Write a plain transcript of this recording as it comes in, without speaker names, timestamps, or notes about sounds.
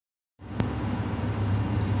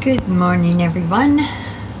Good morning, everyone.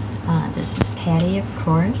 This is Patti, of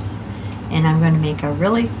course, and I'm going to make a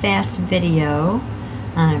really fast video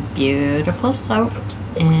on a beautiful soap,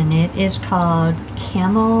 and it is called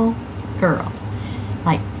Camo Girl.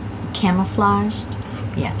 Like camouflaged?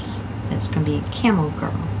 Yes, it's going to be Camo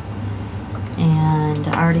Girl. And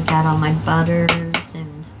I already got all my butters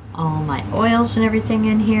and all my oils and everything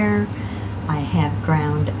in here. I have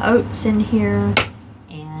ground oats in here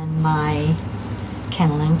and my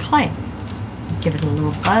kennel and clay. Give it a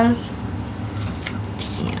little buzz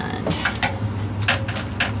and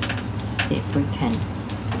see if we can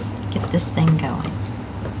get this thing going.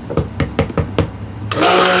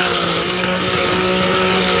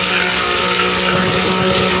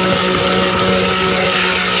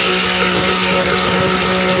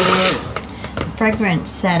 The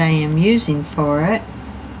fragrance that I am using for it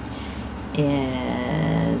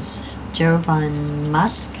is Jovan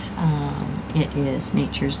Musk. It is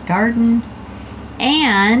Nature's Garden,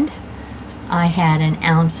 and I had an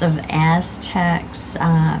ounce of Aztec's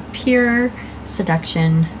Pure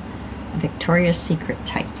Seduction Victoria's Secret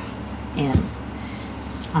type. And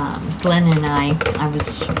Glenn and I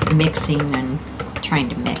was mixing and trying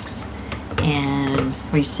to mix, and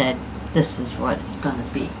we said this is what it's going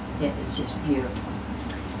to be. It is just beautiful.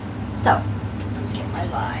 So, let me get my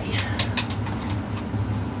lye.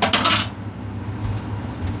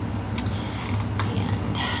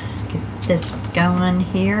 This going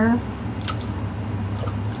here.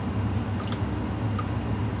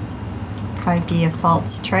 Probably be a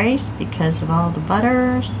false trace because of all the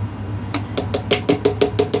butters,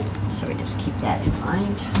 so we just keep that in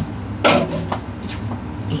mind. And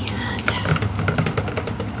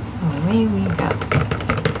away we go.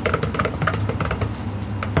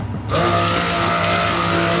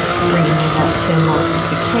 Just bringing it up to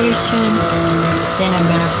emulsification. Then I'm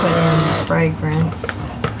going to put in the fragrance.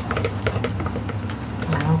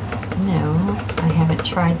 No, I haven't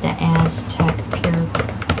tried the Aztec Pure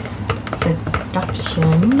Seduction,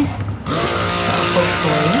 so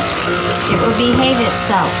hopefully it will behave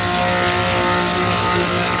itself.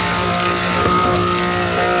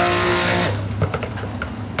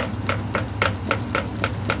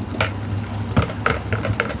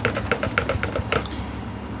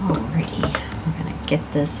 Alrighty, we're going to get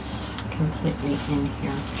this completely in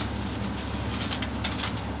here.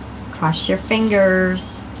 Cross your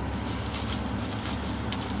fingers.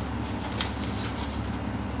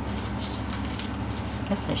 I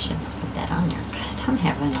guess I shouldn't put that on there because I'm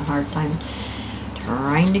having a hard time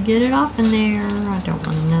trying to get it off in there. I don't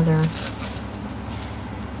want another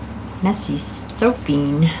messy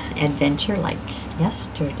soaping adventure like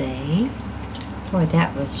yesterday. Boy,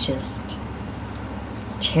 that was just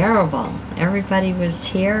terrible. Everybody was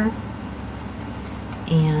here,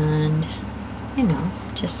 and you know,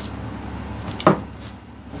 just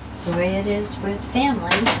that's the way it is with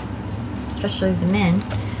family, especially the men.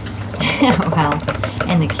 Well,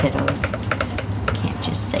 and the kiddos. Can't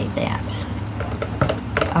just say that.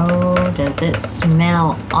 Oh, does it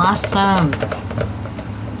smell awesome?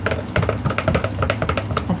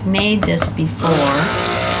 I've made this before,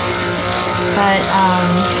 but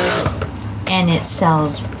and it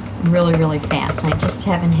sells really fast. I just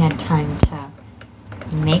haven't had time to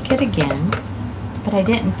make it again, but I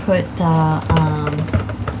didn't put the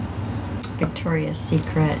Victoria's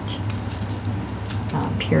Secret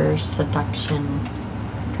Pure Seduction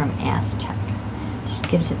from Aztec. Just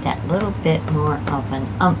gives it that little bit more of an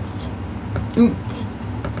oomph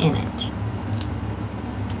in it.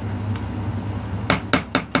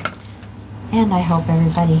 And I hope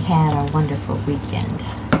everybody had a wonderful weekend.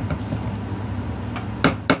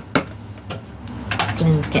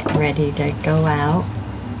 Glenn's getting ready to go out,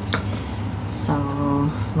 so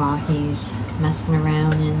while he's messing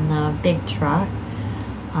around in the big truck,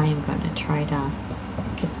 I am going to try to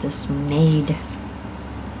get this made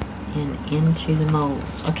and into the mold.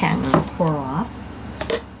 Okay, I'm going to pour off.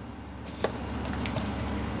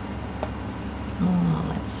 Oh,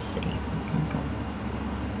 let's see.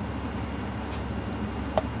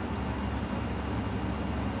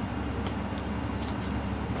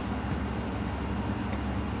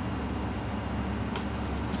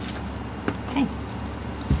 Okay.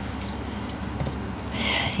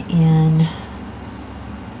 And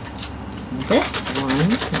this one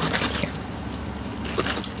right here,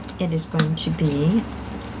 it is going to be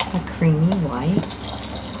a creamy white.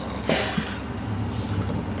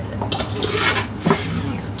 In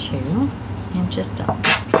there too, and just a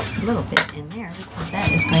little bit in there because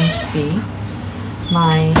that is going to be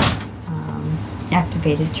my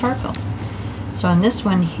activated charcoal. So on this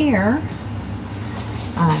one here,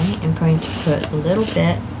 I am going to put a little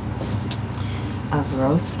bit of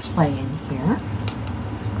rose clay in here.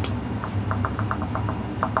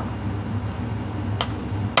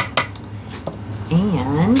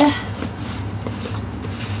 And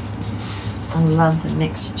I love the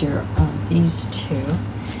mixture of these two.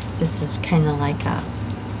 This is kind of like a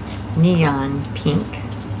neon pink.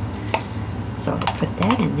 So I put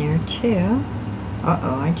that in there too.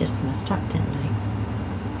 Uh-oh, I just messed up, didn't I?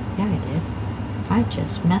 Yeah, I did. I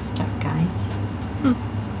just messed up, guys.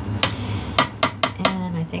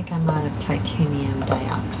 And I think I'm out of titanium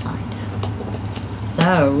dioxide.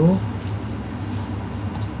 So,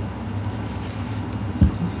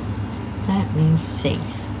 let me see.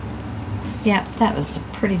 Yeah, that was a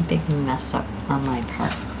pretty big mess up on my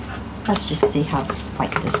part. Let's just see how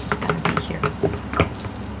white this is going to be here.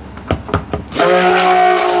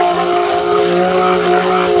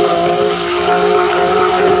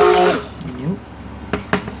 Nope.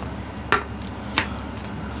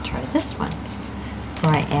 Let's try this one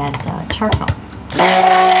before I add the charcoal.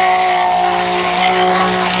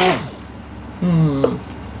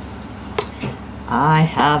 I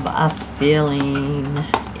have a feeling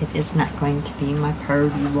it is not going to be my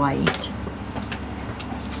pretty white.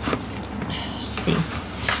 See,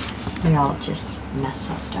 we all just mess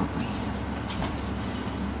up, don't we?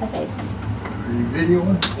 Okay. Are you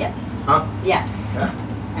videoing? Yes. Huh? Yes. Yeah.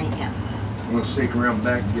 I am. I'm gonna stick around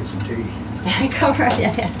back and get some tea. Go right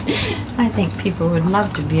ahead. I think people would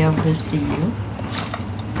love to be able to see you.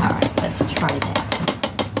 Alright, let's try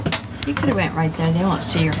that. You could have went right there. They won't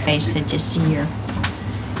see your face, they just see your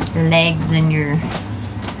legs and your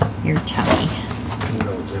tummy. Who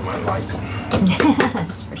knows, they might like them.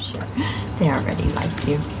 That's for sure. They already like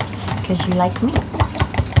you. Because you like me.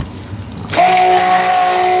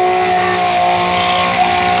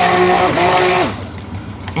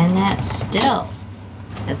 And that still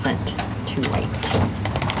isn't too white.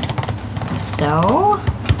 So,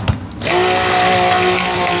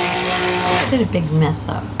 did a big mess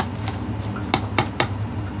up.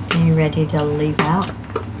 Are you ready to leave out?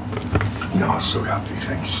 No, I still got a few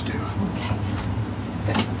things to do. Okay.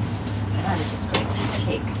 Good. I'm just going to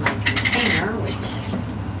take my container, which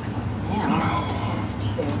now I have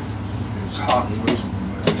to. It's hot and miserable.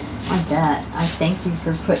 I bet. I thank you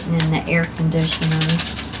for putting in the air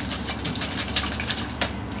conditioners.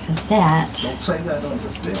 Because that. Don't say that on the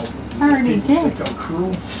film. I already People did. think I'm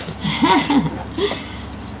cruel.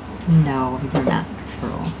 No, you're not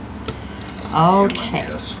cruel. Okay.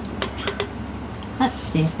 Yes. Let's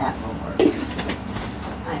see if that will work.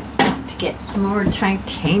 I've got to get some more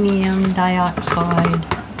titanium dioxide.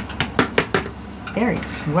 Very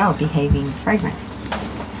well behaving fragrance.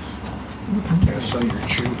 Yes, on your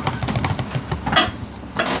chew.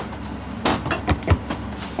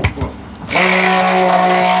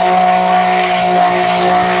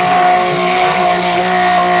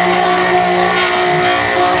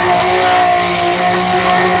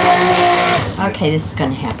 Okay, this is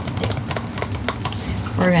going to have to do.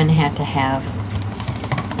 We're going to have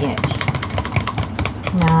it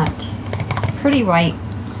not pretty white,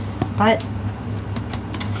 but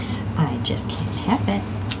I just can't have it.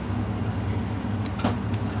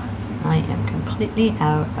 I am completely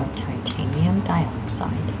out of titanium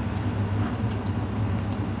dioxide.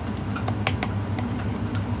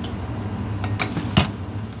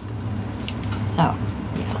 So,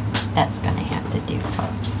 yeah, that's going to have to do,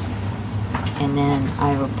 folks. And then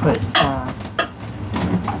I will put, I'm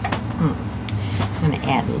going to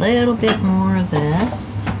add a little bit more of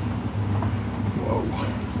this. Whoa.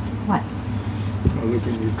 What? Now look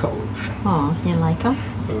at your colors. Oh, you like them?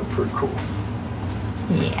 They're pretty cool.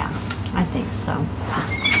 Yeah, I think so.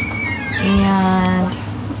 And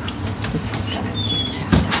oops, this is going to just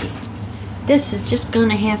have to be. This is just going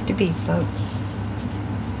to have to be, folks.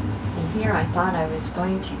 And here I thought I was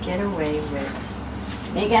going to get away with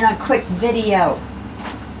making a quick video,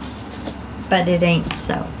 but it ain't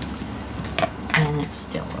so, and it's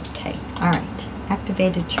still okay. Alright,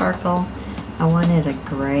 activated charcoal. I wanted a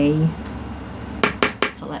gray,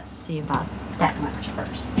 so let's see about that much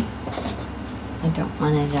first. I don't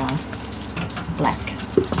want it black.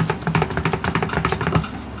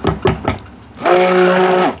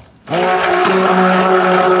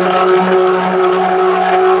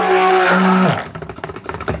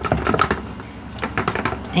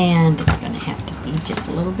 And it's going to have to be just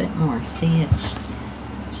a little bit more. See, it's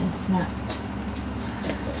just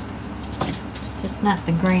not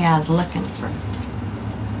the gray I was looking for.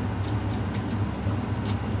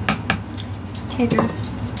 Tigger,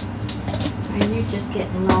 are you just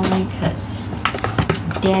getting lonely because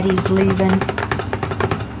Daddy's leaving?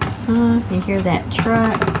 Huh? You hear that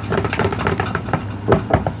truck?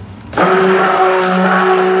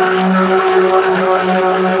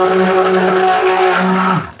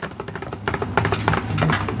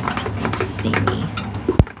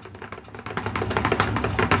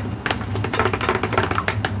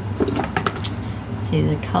 See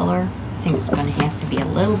the color? I think it's going to have to be a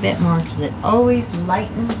little bit more because it always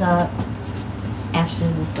lightens up after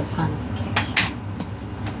the saponification.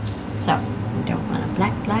 So, we don't want a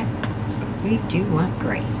black, but we do want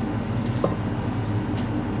gray.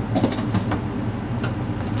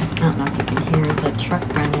 I don't know if you can hear the truck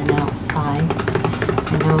running outside.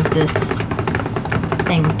 I know this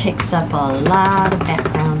thing picks up a lot of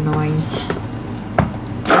background noise.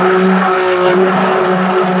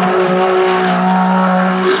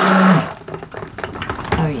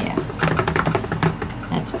 Oh yeah,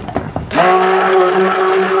 that's better.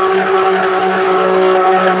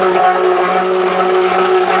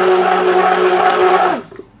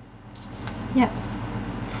 Yep,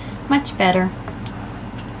 much better.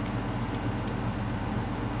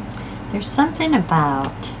 There's something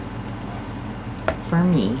about, for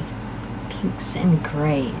me, pinks and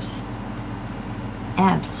grays.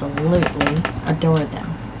 Absolutely adore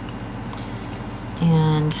them.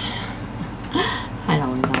 And I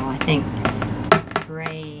don't know, I think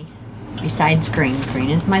gray, besides green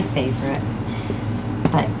is my favorite,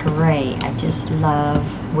 but gray, I just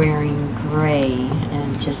love wearing gray,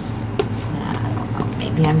 and just, I don't know,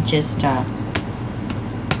 maybe I'm just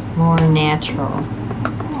more natural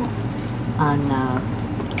on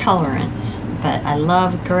colorants, but I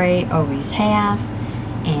love gray, always have.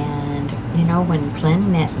 And you know, when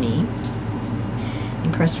Glenn met me,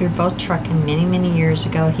 of course we were both trucking many years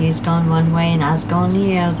ago. He was going one way and I was going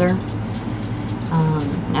the other.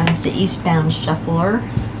 I was the eastbound shuffler,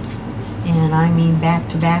 and I mean back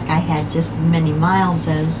to back I had just as many miles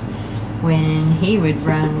as when he would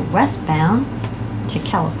run westbound to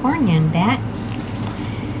California and back.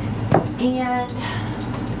 And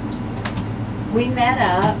we met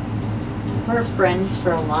up. We're friends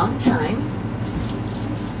for a long time.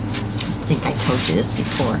 I think I told you this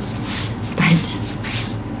before,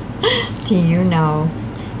 but do you know,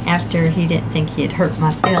 after he didn't think he had hurt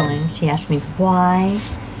my feelings, he asked me, why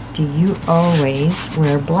do you always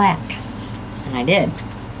wear black? And I did.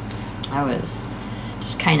 I was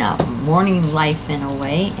just kind of mourning life in a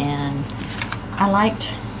way, and I liked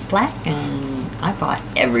black, and I bought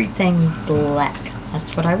everything black.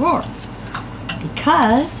 That's what I wore,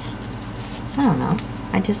 because I don't know,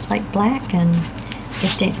 I just like black, and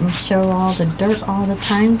it didn't show all the dirt all the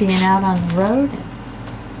time being out on the road.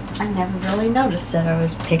 I never really noticed that I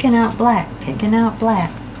was picking out black.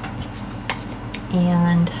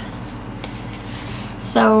 And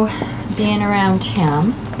so, being around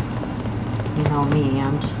him, you know me,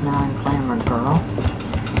 I'm just not a glamour girl.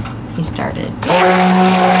 He started picking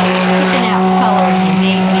out colors and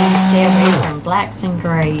made me stay away from blacks and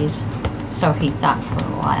grays. So he thought for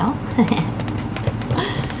a while.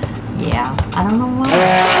 Yeah, I don't know why.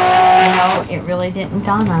 You know, it really didn't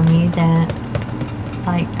dawn on me that,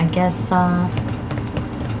 like, I guess,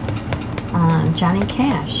 Johnny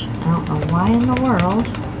Cash. I don't know why in the world.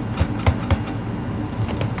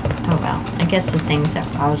 Oh well, I guess the things that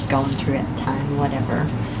I was going through at the time, whatever.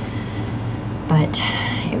 But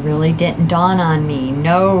it really didn't dawn on me.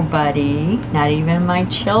 Nobody, not even my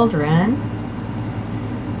children.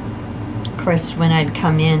 Of course, when I'd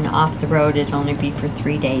come in off the road, it'd only be for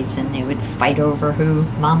 3 days, and they would fight over who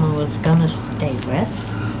Mama was gonna stay with.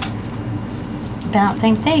 But I don't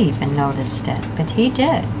think they even noticed it, but he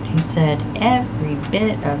did. He said, every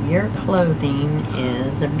bit of your clothing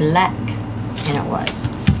is black, and it was.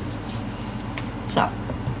 So,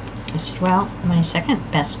 I said, well, my second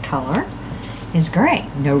best color is gray.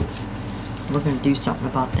 Nope, we're gonna do something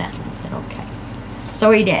about that. And I said, okay. So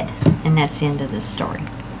he did, and that's the end of the story.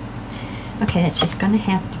 Okay, that's just going to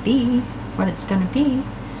have to be what it's going to be.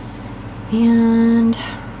 And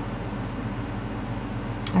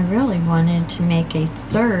I really wanted to make a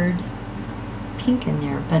third pink in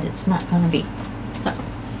there, but it's not going to be. So,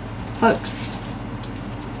 folks,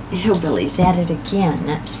 Hillbilly's at it again,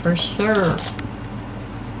 that's for sure.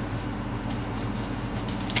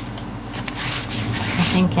 I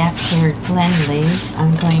think after Glenn leaves,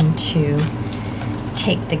 I'm going to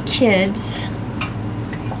take the kids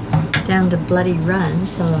down to Bloody Run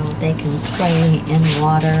so they can play in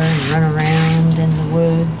water and run around in the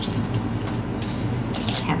woods.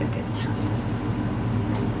 Have a good time.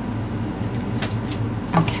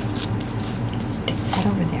 Okay, stick that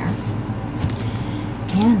over there.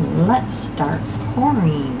 And let's start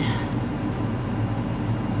pouring.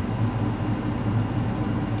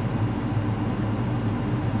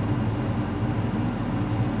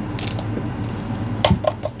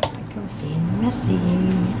 Go being messy.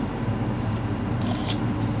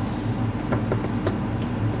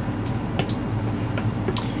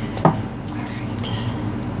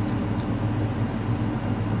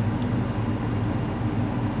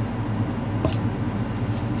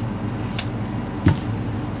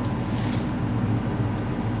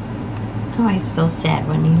 always still sad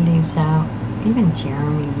when he leaves out. Even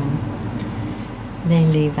Jeremy, when they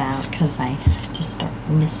leave out, because I just start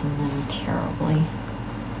missing them terribly.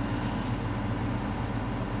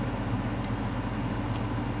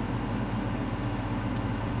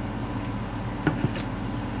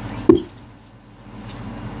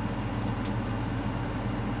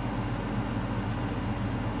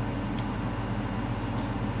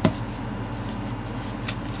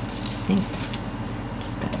 I think I'm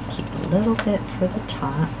just going to keep a little bit for the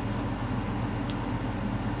top.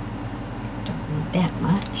 Don't need that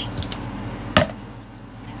much.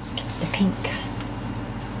 Let's get the pink.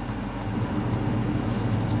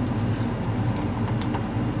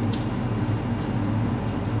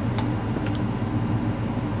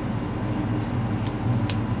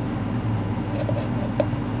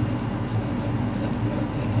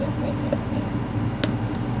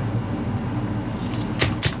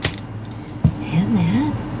 And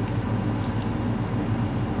that.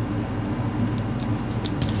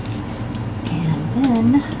 And then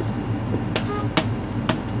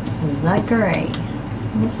the gray.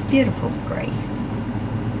 And it's a beautiful gray.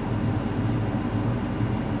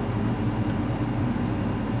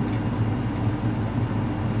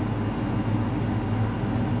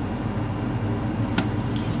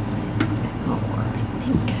 More, I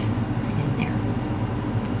think, in there.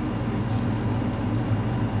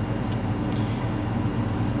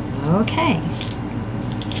 Okay,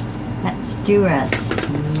 let's do a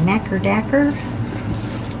smacker-dacker,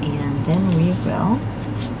 and then we will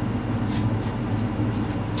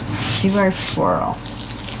do our swirl.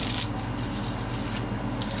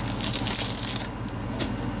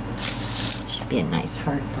 Should be a nice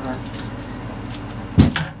heart bar.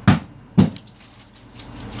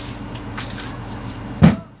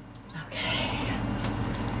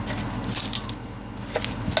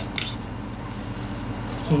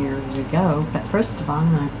 Here we go, but first of all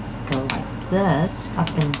I'm going to go like this, up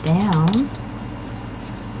and down.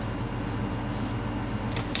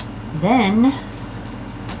 Then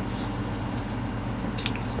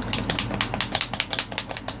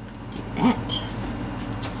do that.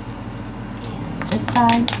 And this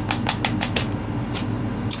side.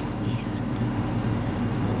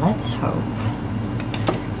 And let's hope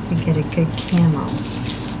we get a good camo.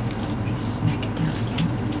 Let me smack it down again.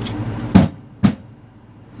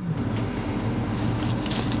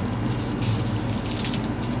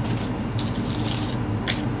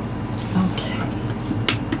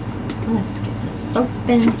 Let's get the soap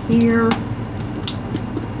in here.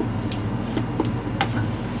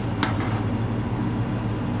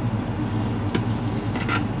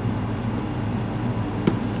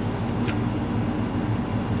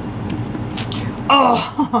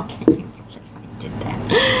 Oh, can you believe I did that?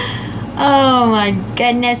 Oh my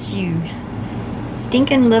goodness, you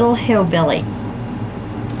stinking little hillbilly.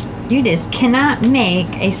 You just cannot make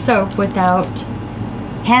a soap without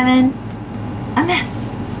having a mess.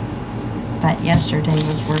 But yesterday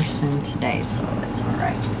was worse than today, so it's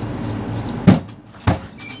alright.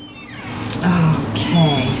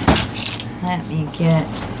 Okay, let me get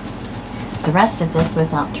the rest of this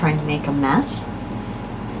without trying to make a mess.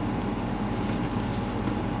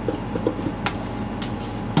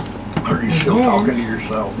 Are you still talking to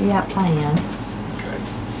yourself? Yep, I am. Okay.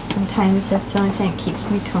 Sometimes that's the only thing that keeps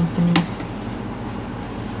me company.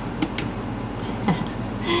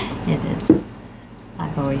 It is.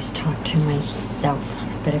 I've always talked to myself,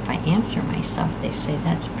 but if I answer myself, they say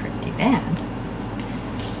that's pretty bad.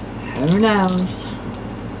 Who knows?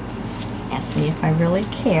 Ask me if I really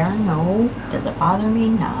care. No. Does it bother me?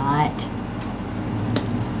 Not.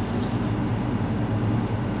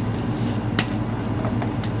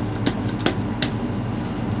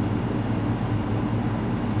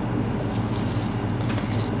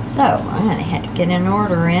 So, I'm going to have to get an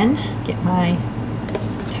order in, get my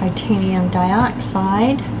titanium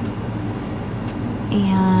dioxide,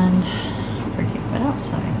 and I forget what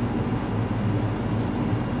else I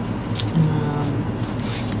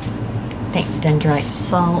think dendrite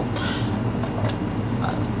salt.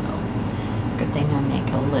 I don't know. Good thing I make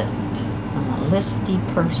a list. I'm a listy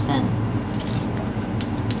person.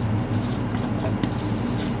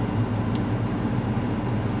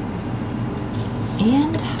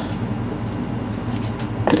 And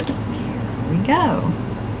here we go.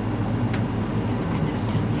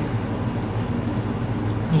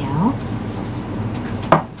 Now,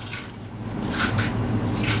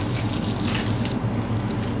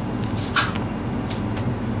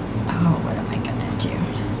 oh, what am I gonna do?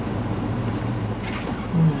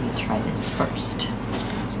 Let me try this first.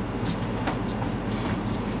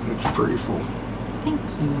 It's pretty full. Thank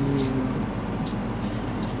you.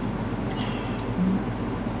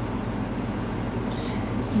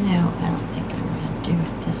 No, I don't think I'm going to do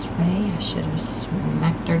it this way. I should have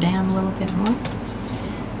smacked her down a little bit more.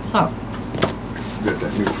 So. Got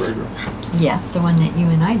that new fragrance. Yeah, the one that you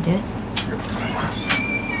and I did.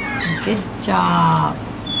 Good job.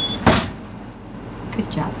 Good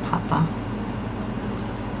job, Papa.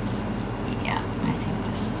 Yeah, I think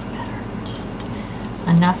this is better. Just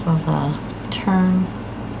enough of a turn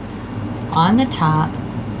on the top.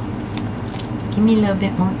 Give me a little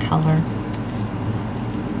bit more color.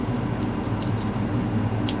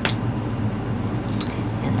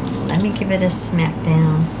 And let me give it a smack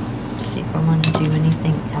down. See if I want to do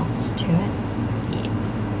anything else to it. Yeah,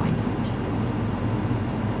 why not?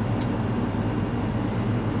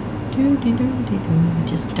 I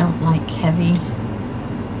just don't like heavy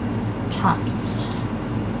tops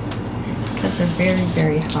because they're very,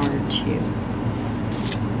 very hard to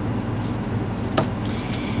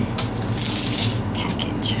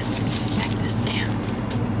package. Let me smack this down.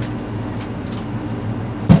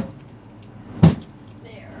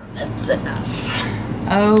 There, that's enough.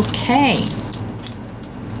 Okay.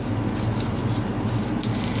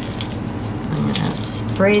 I'm going to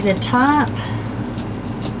spray the top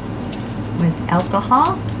with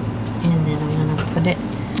alcohol, and then I'm going to put it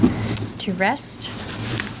to rest.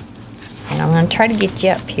 And I'm going to try to get you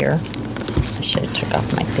up here. I should have took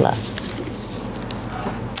off my gloves.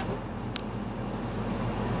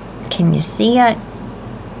 Can you see it?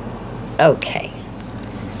 Okay.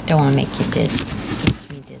 Don't want to make you dizzy. Makes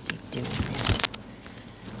me dizzy doing that.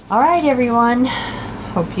 Alright everyone,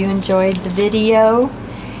 hope you enjoyed the video,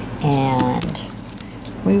 and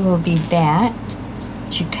we will be back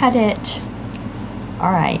to cut it.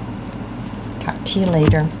 Alright, talk to you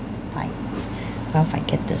later. Bye. Well, if I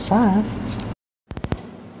get this off.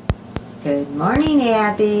 Good morning,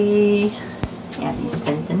 Abby. Abby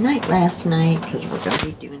spent the night last night because we're going to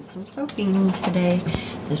be doing some soaping today.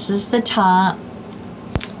 This is the top.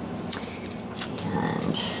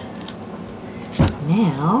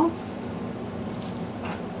 Now,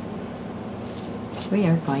 we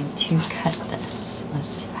are going to cut this. Let's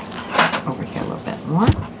see if I can get it over here a little bit more.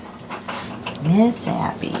 Miss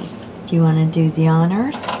Abby, do you want to do the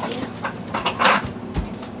honors? Yeah.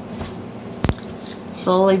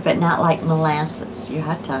 Slowly, but not like molasses. You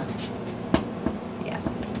have to, yeah.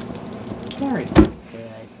 Very good.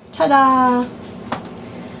 Ta-da!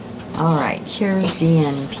 All right, here's the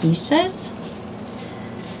end pieces.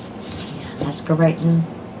 Let's go right in the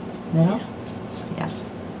middle. Yeah.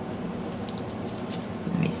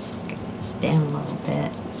 Let me scoot this down a little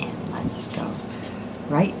bit, and let's go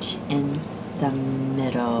right in the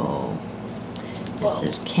middle. This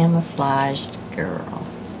is Camouflaged Girl.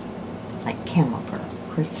 Like Camo Girl. Of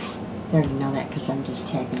course, they already know that because I'm just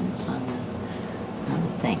tagging this on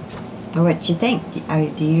the thing. Well, what you think?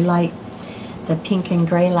 Do you like the pink and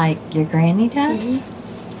gray like your granny does?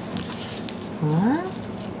 Mm-hmm. Huh?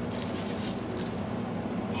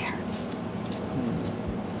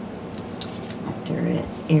 After it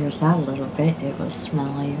airs out a little bit, it will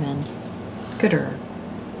smell even gooder.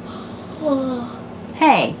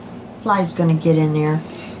 Hey, fly's gonna get in there.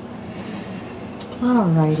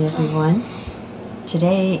 Alright everyone,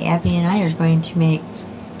 today Abby and I are going to make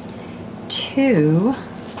 2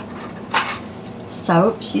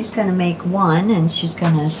 soaps. She's gonna make one and she's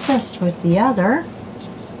gonna assist with the other.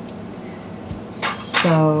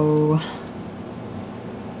 So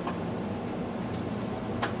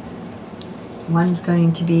one's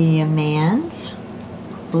going to be a man's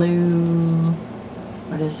blue,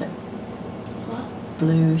 what is it? What?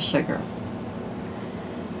 Blue sugar.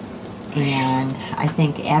 And I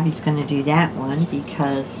think Abby's going to do that one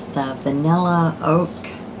because the vanilla oak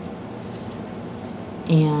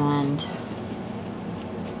and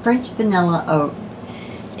French vanilla oak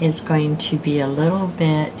is going to be a little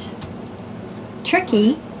bit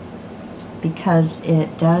tricky because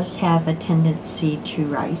it does have a tendency to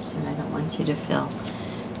rise, and I don't want you to feel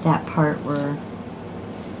that part where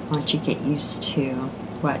once you get used to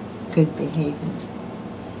what good behaving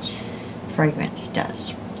fragrance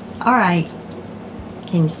does. Alright,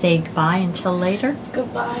 can you say goodbye until later?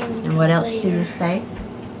 Goodbye. And what else do you say?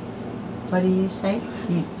 What do you say?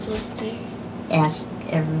 You Blessed day. ask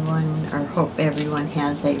everyone, or hope everyone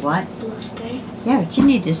has a what? Blessed day. Yeah, but you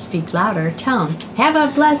need to speak louder. Tell them, have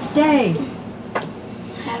a blessed day.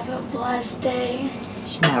 Have a blessed day.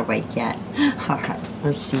 She's not awake yet. Alright,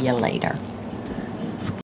 we'll see you later.